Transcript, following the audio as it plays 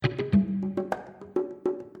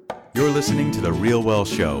You're listening to The Real Well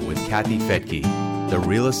Show with Kathy Fettke, the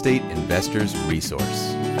real estate investor's resource.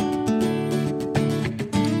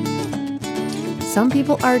 Some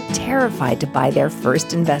people are terrified to buy their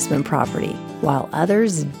first investment property, while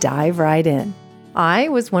others dive right in. I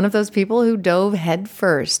was one of those people who dove head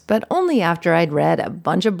first, but only after I'd read a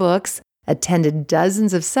bunch of books, attended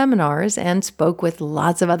dozens of seminars, and spoke with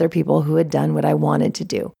lots of other people who had done what I wanted to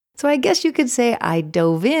do. So I guess you could say I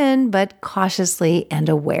dove in, but cautiously and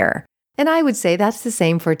aware. And I would say that's the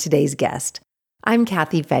same for today's guest. I'm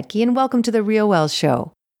Kathy Fettke, and welcome to The Real Well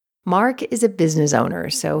Show. Mark is a business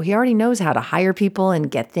owner, so he already knows how to hire people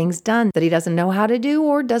and get things done that he doesn't know how to do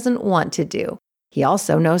or doesn't want to do. He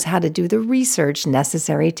also knows how to do the research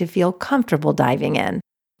necessary to feel comfortable diving in.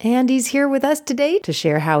 And he's here with us today to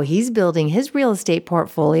share how he's building his real estate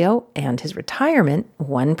portfolio and his retirement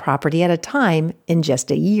one property at a time in just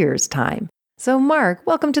a year's time. So Mark,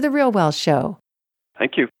 welcome to The Real Well Show.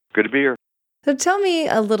 Thank you. Good to be here. So tell me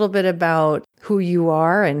a little bit about who you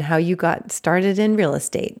are and how you got started in real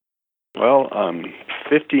estate. Well, I'm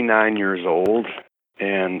 59 years old,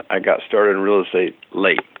 and I got started in real estate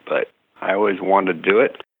late, but I always wanted to do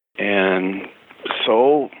it. And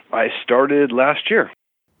so I started last year.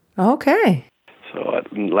 Okay. So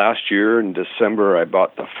last year in December, I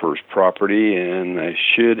bought the first property, and I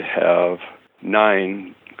should have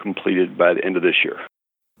 9 completed by the end of this year.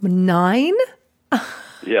 9?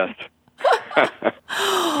 Yes.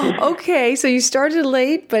 Okay, so you started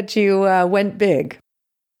late, but you went big.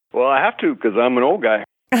 Well, I have to because I'm an old guy.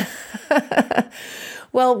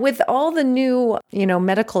 Well, with all the new,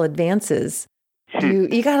 medical advances,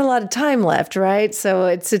 you got a lot of time left, right? So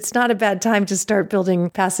it's not a bad time to start building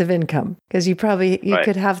passive income because you Right.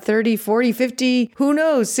 could have 30, 40, 50, who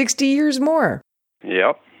knows, 60 years more.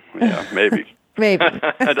 Yep. Yeah, maybe. Maybe.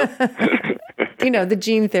 The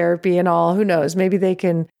gene therapy and all, who knows? Maybe they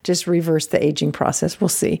can just reverse the aging process. We'll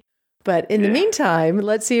see. But in the meantime,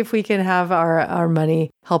 let's see if we can have our money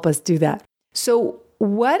help us do that. So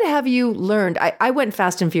what have you learned? I went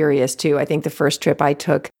fast and furious too. I think the first trip I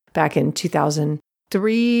took back in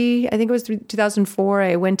 2003, I think it was 2004,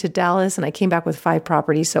 I went to Dallas and I came back with 5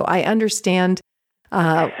 properties. So I understand,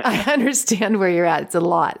 I understand where you're at. It's a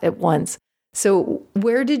lot at once. So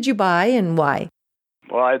where did you buy and why?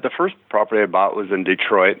 Well, the first property I bought was in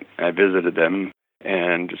Detroit. I visited them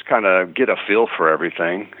and just kind of get a feel for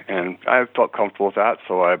everything. And I felt comfortable with that,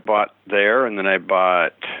 so I bought there. And then I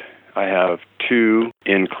have 2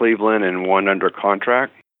 in Cleveland and 1 under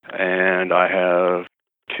contract. And I have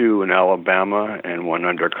 2 in Alabama and 1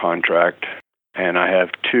 under contract. And I have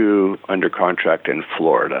 2 under contract in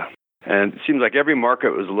Florida. And it seems like every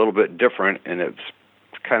market was a little bit different, and it's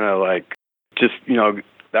kind of like just,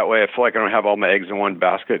 that way I feel like I don't have all my eggs in one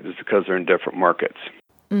basket just because they're in different markets.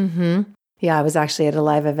 Mm-hmm. Yeah, I was actually at a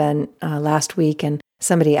live event last week, and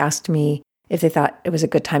somebody asked me if they thought it was a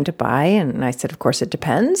good time to buy. And I said, of course, it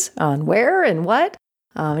depends on where and what.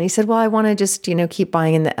 And he said, well, I want to just, keep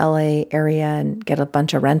buying in the LA area and get a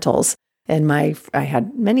bunch of rentals. And I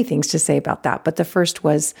had many things to say about that. But the first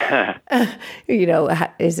was,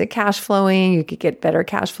 is it cash flowing? You could get better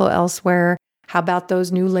cash flow elsewhere. How about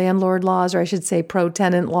those new landlord laws, or I should say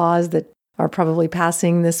pro-tenant laws that are probably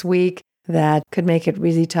passing this week that could make it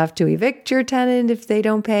really tough to evict your tenant if they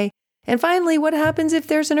don't pay? And finally, what happens if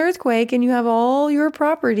there's an earthquake and you have all your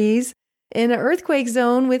properties in an earthquake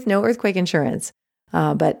zone with no earthquake insurance?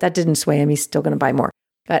 But that didn't sway him. He's still going to buy more.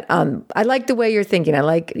 But I like the way you're thinking. I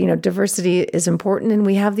like, diversity is important, and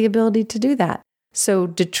we have the ability to do that. So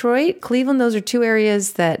Detroit, Cleveland, those are 2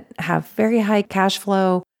 areas that have very high cash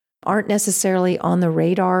flow, aren't necessarily on the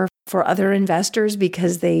radar for other investors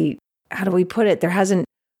because how do we put it? There hasn't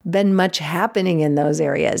been much happening in those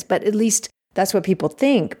areas, but at least that's what people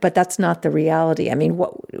think, but that's not the reality. I mean,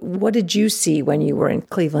 what did you see when you were in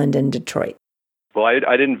Cleveland and Detroit? Well,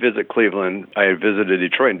 I didn't visit Cleveland. I visited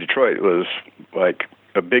Detroit, and Detroit was like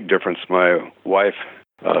a big difference. My wife,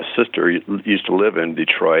 sister used to live in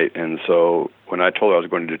Detroit, and so when I told her I was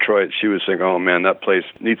going to Detroit, she was saying, oh man, that place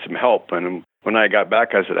needs some help. And when I got back,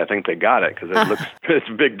 I said, I think they got it, because it's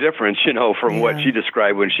a big difference, from what she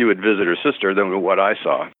described when she would visit her sister than what I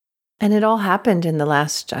saw. And it all happened in the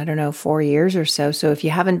last, 4 years or so. So if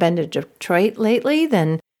you haven't been to Detroit lately,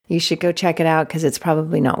 then you should go check it out because it's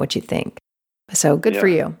probably not what you think. So good for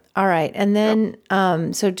you. All right. And then,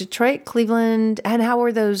 so Detroit, Cleveland, and how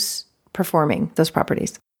were those performing, those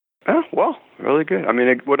properties? Well, really good. I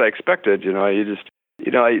mean, what I expected,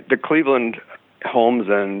 the Cleveland homes,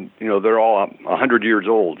 and they're all 100 years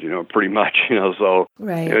old, pretty much, so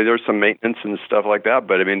Right. there's some maintenance and stuff like that,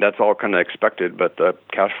 but I mean that's all kind of expected. But the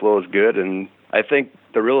cash flow is good, and I think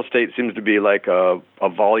the real estate seems to be like a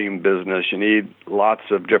volume business. You need lots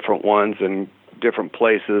of different ones in different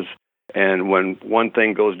places, and when one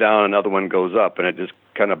thing goes down, another one goes up, and it just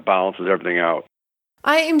kind of balances everything out.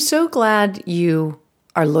 I am so glad you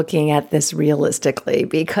are looking at this realistically,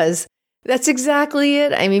 because that's exactly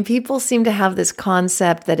it. I mean, people seem to have this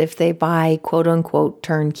concept that if they buy quote unquote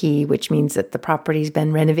turnkey, which means that the property's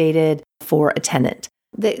been renovated for a tenant,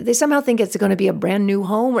 they somehow think it's going to be a brand new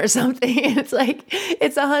home or something. It's like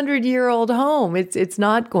it's a 100-year-old home. It's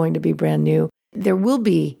not going to be brand new. There will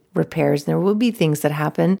be repairs. There will be things that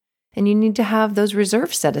happen, and you need to have those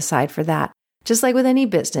reserves set aside for that. Just like with any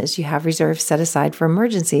business, you have reserves set aside for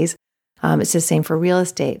emergencies. It's the same for real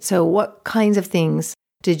estate. So what kinds of things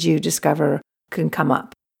did you discover can come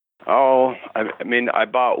up? Oh, I mean, I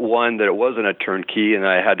bought one that it wasn't a turnkey, and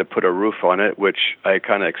I had to put a roof on it, which I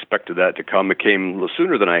kind of expected that to come. It came a little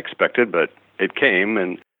sooner than I expected, but it came,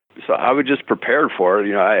 and so I was just prepared for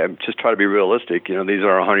it. I just try to be realistic. These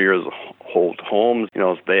are 100 years old homes.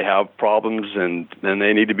 They have problems, and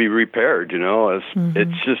they need to be repaired.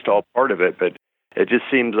 It's just all part of it, but it just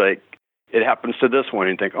seems like it happens to this one,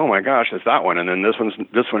 and you think, oh my gosh, it's that one, and then this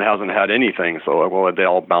one hasn't had anything. So, well, they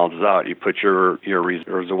all balances out. You put your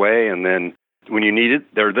reserves away, and then when you need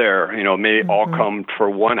it, they're there. May all come for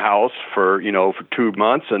one house for 2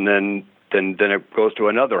 months, and then it goes to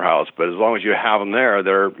another house. But as long as you have them there,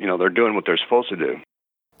 they're doing what they're supposed to do.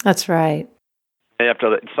 That's right. You have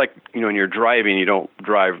to. It's like when you're driving, you don't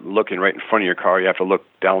drive looking right in front of your car. You have to look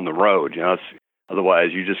down the road. Otherwise,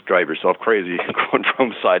 you just drive yourself crazy, going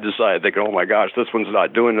from side to side, thinking, "Oh my gosh, this one's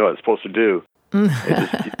not doing what it's supposed to do."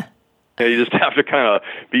 You just have to kind of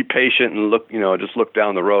be patient and look, just look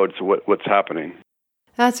down the road to what's happening.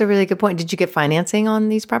 That's a really good point. Did you get financing on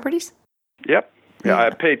these properties? Yep. Yeah, I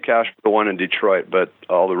paid cash for the one in Detroit, but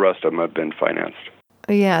all the rest of them have been financed.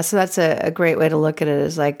 Yeah, so that's a great way to look at it.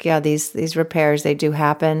 Is like, yeah, these repairs, they do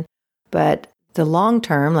happen, but the long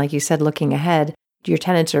term, like you said, looking ahead, your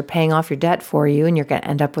tenants are paying off your debt for you, and you're going to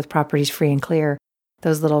end up with properties free and clear.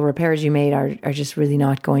 Those little repairs you made are just really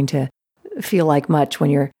not going to feel like much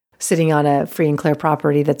when you're sitting on a free and clear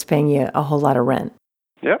property that's paying you a whole lot of rent.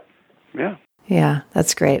 Yep. Yeah. Yeah,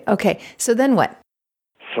 that's great. Okay, so then what?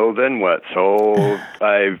 So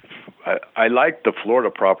I like the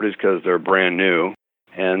Florida properties because they're brand new,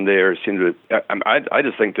 and I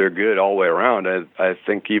just think they're good all the way around. I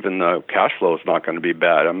think even the cash flow is not going to be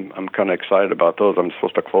bad. I'm kind of excited about those. I'm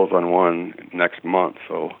supposed to close on one next month.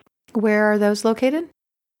 So where are those located?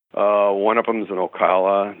 One of them is in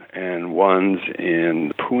Ocala, and one's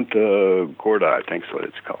in Punta Gorda, I think is what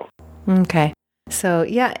it's called. Okay. So,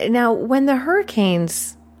 yeah. Now, when the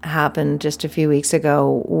hurricanes happened just a few weeks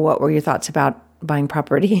ago, what were your thoughts about buying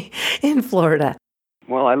property in Florida?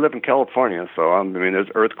 Well, I live in California, so there's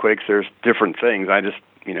earthquakes, there's different things. I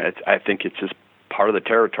think it's just part of the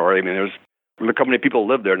territory. Look how many people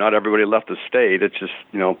live there. Not everybody left the state. It's just,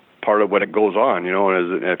 part of what it goes on.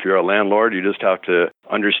 And if you're a landlord, you just have to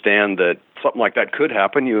understand that something like that could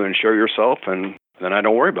happen. You insure yourself, and then I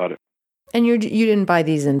don't worry about it. And you didn't buy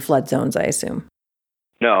these in flood zones, I assume?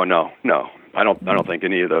 No. I don't think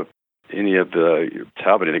any of the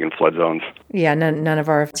have anything in flood zones. Yeah, none of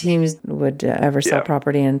our teams would ever sell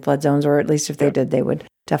property in flood zones, or at least if they did, they would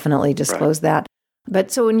definitely disclose that.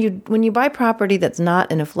 But so when you buy property that's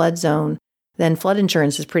not in a flood zone, then flood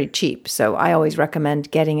insurance is pretty cheap. So I always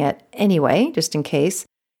recommend getting it anyway, just in case,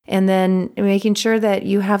 and then making sure that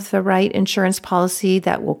you have the right insurance policy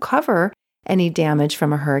that will cover any damage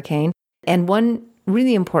from a hurricane. And one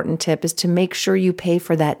really important tip is to make sure you pay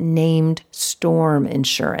for that named storm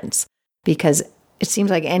insurance, because it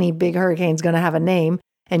seems like any big hurricane is going to have a name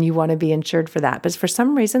and you want to be insured for that. But for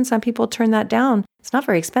some reason, some people turn that down. It's not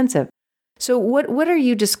very expensive. So what are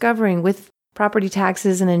you discovering with property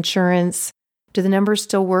taxes and insurance? Do the numbers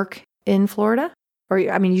still work in Florida? Or,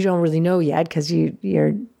 you don't really know yet because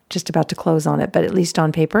you're just about to close on it, but at least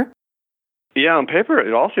on paper? Yeah, on paper,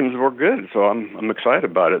 it all seems to work good. So I'm excited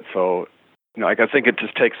about it. So, I think it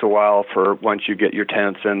just takes a while for once you get your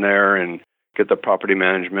tenants in there and get the property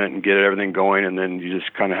management and get everything going, and then you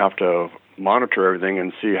just kind of have to monitor everything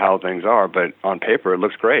and see how things are. But on paper, it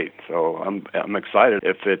looks great. So I'm excited.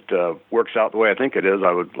 If it works out the way I think it is,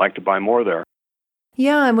 I would like to buy more there.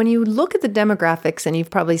 Yeah, and when you look at the demographics, and you've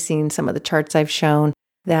probably seen some of the charts I've shown,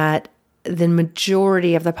 that the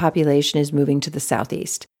majority of the population is moving to the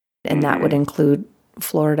southeast. And that would include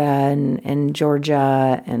Florida and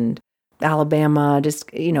Georgia and Alabama, just,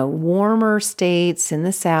 warmer states in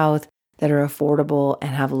the South that are affordable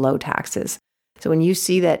and have low taxes. So when you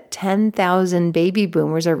see that 10,000 baby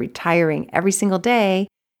boomers are retiring every single day,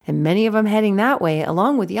 and many of them heading that way,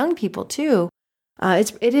 along with young people too,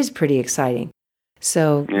 it is pretty exciting.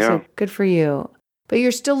 So good for you. But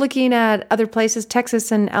you're still looking at other places,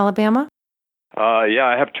 Texas and Alabama?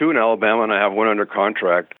 I have 2 in Alabama, and I have 1 under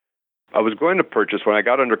contract. I was going to purchase when I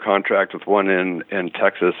got under contract with 1 in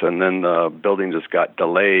Texas, and then the building just got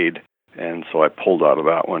delayed, and so I pulled out of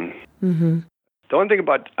that one. Mm-hmm. The only thing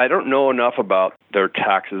I don't know enough about their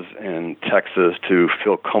taxes in Texas to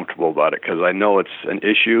feel comfortable about it, because I know it's an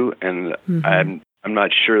issue, and I'm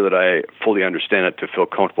not sure that I fully understand it to feel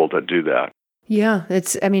comfortable to do that. Yeah,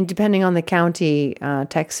 depending on the county,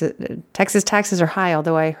 Texas taxes are high,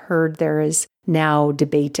 although I heard there is now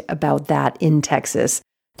debate about that in Texas.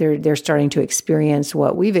 They're starting to experience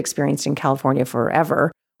what we've experienced in California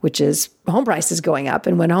forever, which is home prices going up.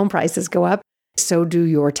 And when home prices go up, so do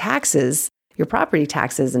your taxes, your property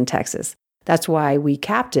taxes in Texas. That's why we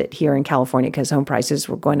capped it here in California, because home prices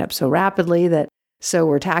were going up so rapidly that so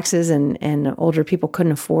were taxes, and older people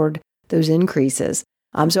couldn't afford those increases.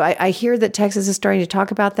 So I hear that Texas is starting to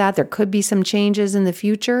talk about that. There could be some changes in the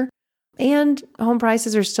future, and home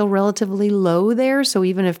prices are still relatively low there. So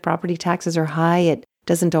even if property taxes are high, it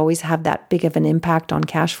doesn't always have that big of an impact on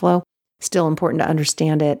cash flow. Still important to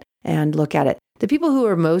understand it and look at it. The people who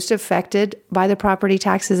are most affected by the property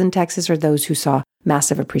taxes in Texas are those who saw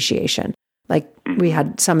massive appreciation. Like we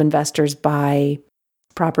had some investors buy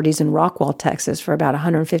properties in Rockwall, Texas for about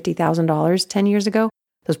 $150,000 10 years ago.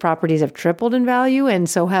 Those properties have tripled in value, and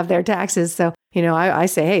so have their taxes. So, I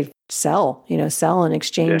say, hey, sell and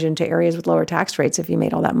exchange into areas with lower tax rates if you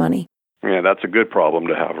made all that money. Yeah, that's a good problem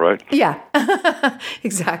to have, right? Yeah,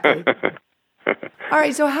 exactly. All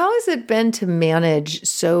right. So how has it been to manage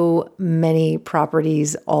so many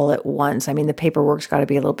properties all at once? I mean, the paperwork's got to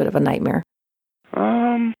be a little bit of a nightmare.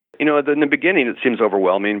 In the beginning, it seems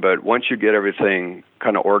overwhelming, but once you get everything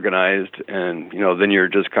kind of organized and, then you're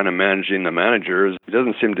just kind of managing the managers, it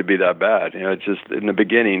doesn't seem to be that bad. It's just in the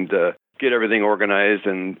beginning to get everything organized,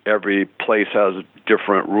 and every place has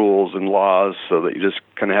different rules and laws, so that you just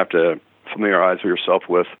kind of have to familiarize yourself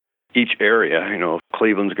with each area.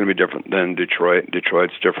 Cleveland's going to be different than Detroit.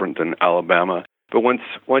 Detroit's different than Alabama. But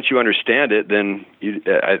once you understand it, then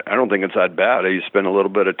I don't think it's that bad. You spend a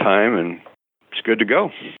little bit of time, and it's good to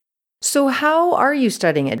go. So how are you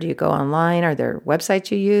studying it? Do you go online? Are there websites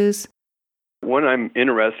you use? When I'm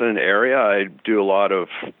interested in an area, I do a lot of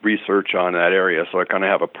research on that area, so I kind of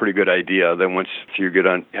have a pretty good idea. Then once you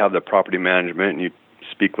have the property management and you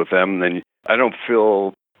speak with them, then I don't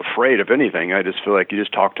feel afraid of anything. I just feel like you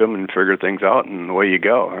just talk to them and figure things out, and away you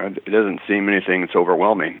go. It doesn't seem anything that's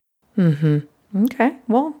overwhelming. Mm-hmm. Okay.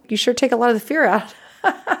 Well, you sure take a lot of the fear out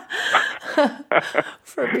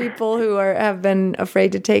for people who have been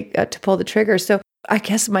afraid to pull the trigger. So I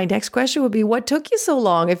guess my next question would be, what took you so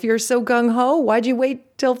long? If you're so gung-ho, why'd you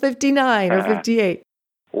wait till 59 or 58?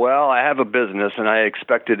 Well, I have a business, and I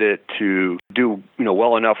expected it to do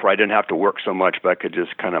well enough where I didn't have to work so much, but I could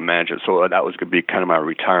just kind of manage it. So that was going to be kind of my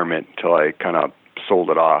retirement until I kind of sold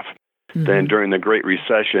it off. Mm-hmm. Then during the Great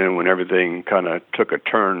Recession, when everything kind of took a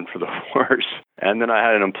turn for the worse, and then I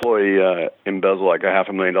had an employee embezzle like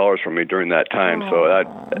 $500,000 from me during that time.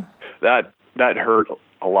 Aww. So that hurt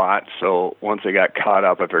a lot. So once I got caught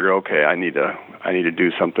up, I figured, okay, I need to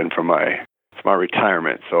do something for my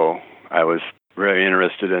retirement. So I was very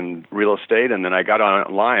interested in real estate, and then I got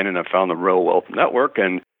online and I found the Real Wealth Network,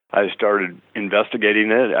 and I started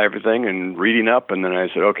investigating everything and reading up, and then I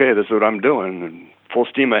said, okay, this is what I'm doing, and full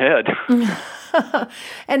steam ahead.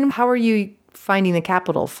 And how are you finding the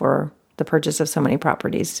capital for the purchase of so many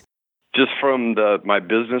properties? Just from my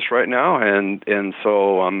business right now, and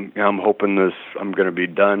so I'm hoping I'm going to be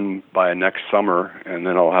done by next summer, and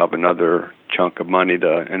then I'll have another chunk of money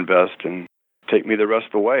to invest and take me the rest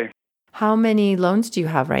of the way. How many loans do you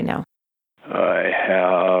have right now? I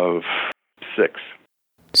have 6.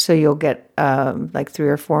 So you'll get like 3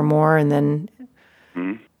 or 4 more, and then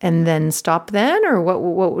and then stop then, or what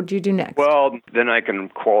would you do next? Well, then I can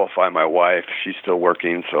qualify my wife. She's still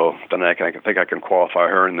working, so then I think I can qualify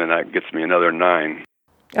her, and then that gets me another 9.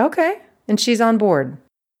 Okay, and she's on board.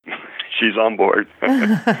 She's on board.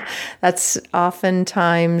 That's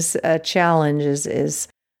oftentimes a challenge is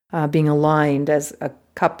being aligned as a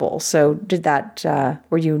couple. So did that,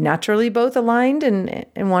 were you naturally both aligned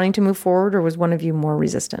and wanting to move forward, or was one of you more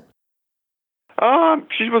resistant?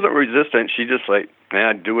 She wasn't resistant. She just like,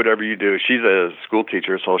 man, do whatever you do. She's a school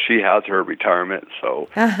teacher, so she has her retirement. So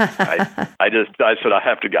I said,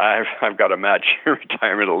 I've got to match your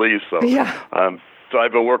retirement at least. So yeah. So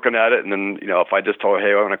I've been working at it, and then if I just told her,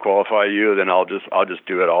 hey, I want to qualify you, then I'll just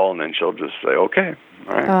do it all, and then she'll just say, okay,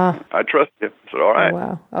 all right, I trust you. So all right.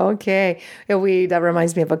 Oh, wow. Okay. Yeah, that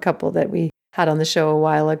reminds me of a couple that we had on the show a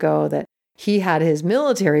while ago that he had his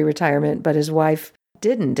military retirement, but his wife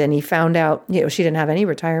didn't, and he found out she didn't have any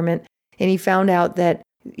retirement, and he found out that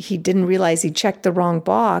he didn't realize he checked the wrong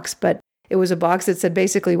box, but it was a box that said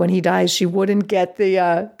basically when he dies, she wouldn't get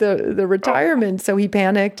the retirement. So he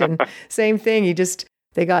panicked, and same thing.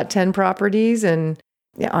 They got 10 properties, and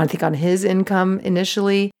I think on his income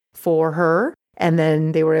initially for her, and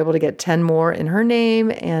then they were able to get 10 more in her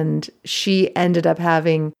name, and she ended up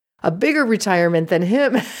having a bigger retirement than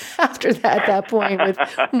him after that, at that point, with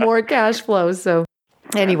more cash flow. So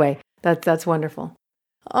anyway, that's wonderful.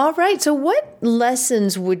 All right. So what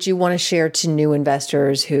lessons would you want to share to new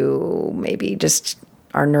investors who maybe just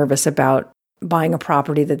are nervous about buying a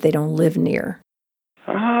property that they don't live near?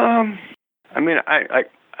 I mean,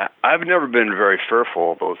 I've never been very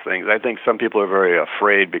fearful of those things. I think some people are very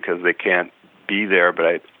afraid because they can't be there.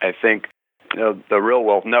 But I think the Real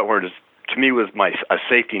Wealth Network to me was a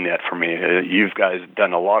safety net for me. You guys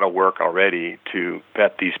done a lot of work already to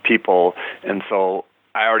vet these people, and so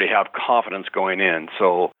I already have confidence going in.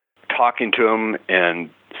 So talking to them and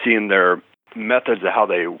seeing their methods of how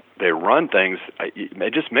they run things,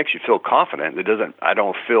 it just makes you feel confident. I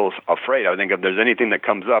don't feel afraid. I think if there's anything that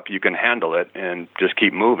comes up, you can handle it and just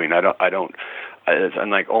keep moving. I'm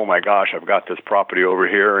like, oh my gosh, I've got this property over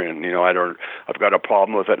here, and I've got a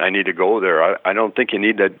problem with it, and I need to go there. I don't think you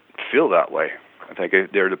need to feel that way. I think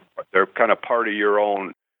they're kind of part of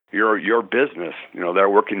your business. They're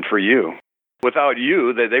working for you. Without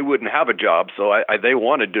you, they wouldn't have a job. So they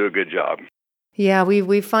want to do a good job. Yeah,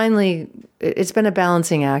 we finally, it's been a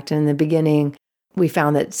balancing act. In the beginning, we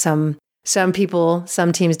found that some people,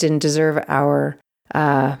 some teams didn't deserve our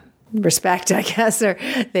respect, I guess, or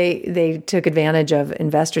they took advantage of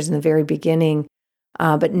investors in the very beginning.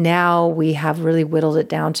 But now we have really whittled it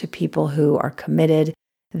down to people who are committed.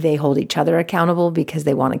 They hold each other accountable because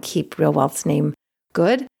they want to keep Real Wealth's name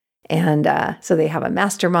good. And so they have a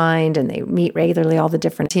mastermind, and they meet regularly, all the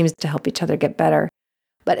different teams, to help each other get better.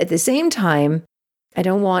 But at the same time, I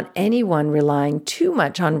don't want anyone relying too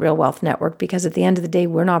much on Real Wealth Network, because at the end of the day,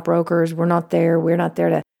 we're not brokers. We're not there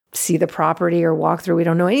to see the property or walk through. We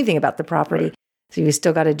don't know anything about the property. Right. So you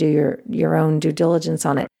still got to do your own due diligence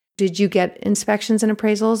on it. Did you get inspections and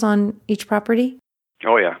appraisals on each property?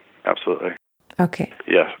 Oh, yeah, absolutely. Okay.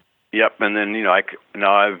 Yeah. Yep. And then,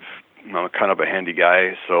 I'm kind of a handy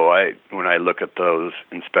guy, so when I look at those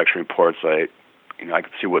inspection reports, I can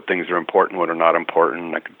see what things are important, what are not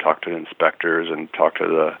important. I can talk to the inspectors and talk to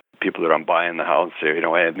the people that I'm buying the house and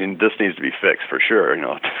say, this needs to be fixed for sure.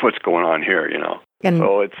 What's going on here? And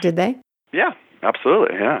so did they? Yeah,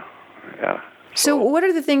 absolutely. Yeah. So what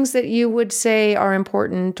are the things that you would say are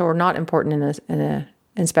important or not important in a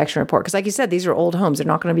inspection report? Because like you said, these are old homes. They're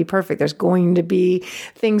not going to be perfect. There's going to be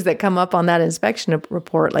things that come up on that inspection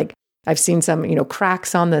report, like I've seen some,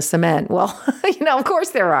 cracks on the cement. Well, of course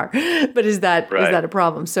there are, but is that a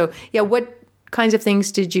problem? So yeah, what kinds of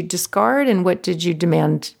things did you discard, and what did you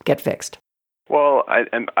demand get fixed? Well,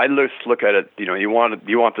 I just look at it. You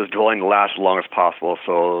want this dwelling to last as long as possible.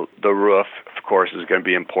 So the roof, of course, is going to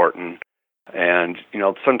be important. And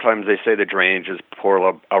sometimes they say the drainage is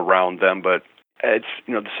poor around them, but it's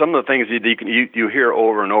some of the things you hear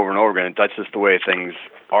over and over and over again. That's just the way things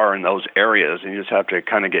are in those areas, and you just have to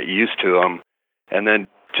kind of get used to them, and then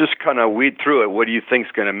just kind of weed through it. What do you think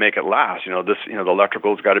is going to make it last? The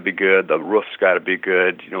electrical's got to be good, the roof's got to be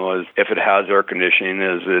good. If it has air conditioning,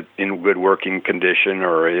 is it in good working condition,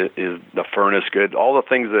 or is the furnace good? All the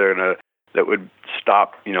things that would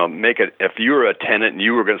stop, make it. If you were a tenant and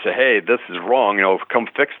you were going to say, hey, this is wrong, come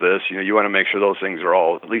fix this. You want to make sure those things are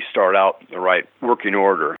all at least start out in the right working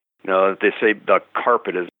order. If they say the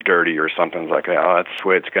carpet is dirty or something like that, that's the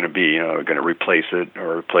way it's going to be. We're going to replace it.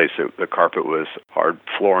 The carpet was hard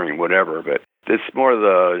flooring, whatever. But it's more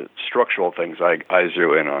the structural things I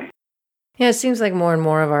zero in on. Yeah, it seems like more and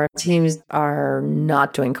more of our teams are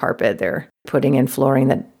not doing carpet. They're putting in flooring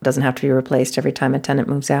that doesn't have to be replaced every time a tenant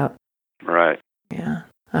moves out. Right. Yeah.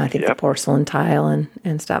 I think the porcelain tile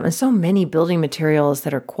and stuff. And so many building materials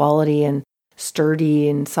that are quality and sturdy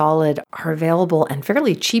and solid are available and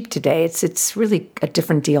fairly cheap today. It's really a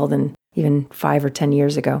different deal than even 5 or 10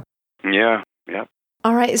 years ago. Yeah.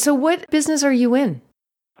 All right. So what business are you in?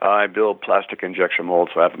 I build plastic injection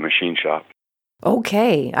molds, so I have a machine shop.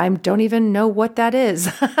 Okay. I don't even know what that is.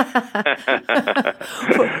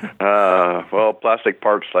 Well, plastic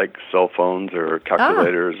parts like cell phones or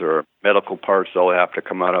calculators or medical parts, they'll have to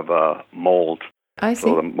come out of a mold. I see.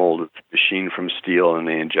 So the mold is machined from steel, and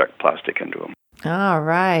they inject plastic into them. All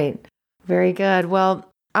right. Very good. Well,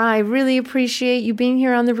 I really appreciate you being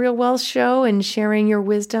here on the Real Wealth Show and sharing your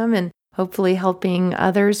wisdom and hopefully helping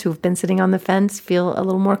others who've been sitting on the fence feel a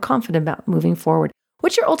little more confident about moving forward.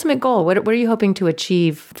 What's your ultimate goal? What are you hoping to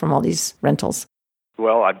achieve from all these rentals?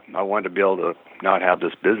 Well, I want to be able to not have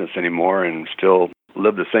this business anymore and still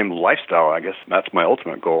live the same lifestyle. I guess that's my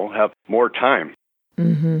ultimate goal, have more time.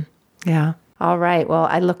 Mm-hmm. Yeah. All right. Well,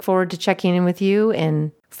 I look forward to checking in with you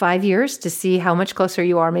in 5 years to see how much closer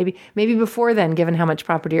you are. Maybe before then, given how much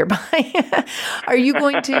property you're buying. Are you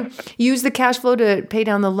going to use the cash flow to pay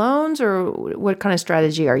down the loans, or what kind of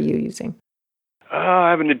strategy are you using?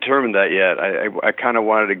 I haven't determined that yet. I kind of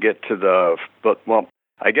wanted to get to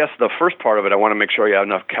I guess the first part of it, I want to make sure you have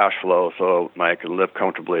enough cash flow so I can live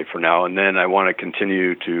comfortably for now. And then I want to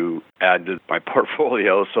continue to add to my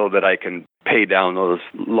portfolio so that I can pay down those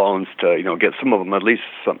loans to, get some of them, at least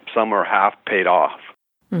some are half paid off.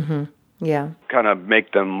 Mm-hmm. Yeah. Kind of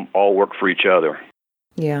make them all work for each other.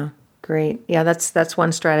 Yeah. Great. Yeah, that's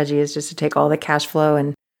one strategy, is just to take all the cash flow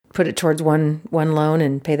and put it towards one loan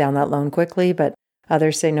and pay down that loan quickly. But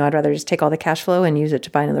others say, no, I'd rather just take all the cash flow and use it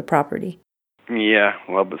to buy another property. Yeah,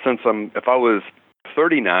 well, but if I was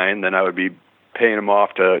 39, then I would be paying them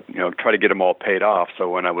off to, try to get them all paid off. So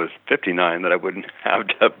when I was 59, that I wouldn't have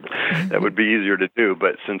to, that would be easier to do.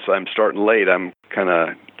 But since I'm starting late, I'm kind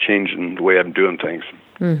of changing the way I'm doing things.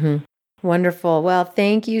 Mm-hmm. Wonderful. Well,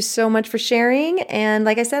 thank you so much for sharing. And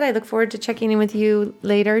like I said, I look forward to checking in with you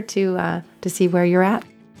later to see where you're at.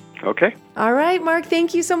 Okay. All right, Mark,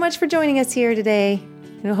 thank you so much for joining us here today.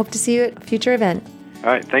 I hope to see you at a future event.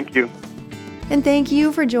 All right, thank you. And thank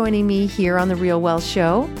you for joining me here on The Real Wealth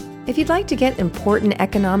Show. If you'd like to get important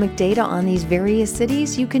economic data on these various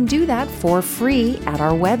cities, you can do that for free at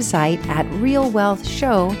our website at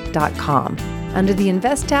realwealthshow.com. Under the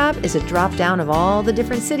Invest tab is a drop-down of all the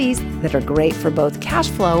different cities that are great for both cash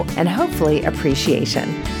flow and hopefully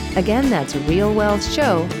appreciation. Again, that's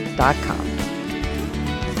realwealthshow.com.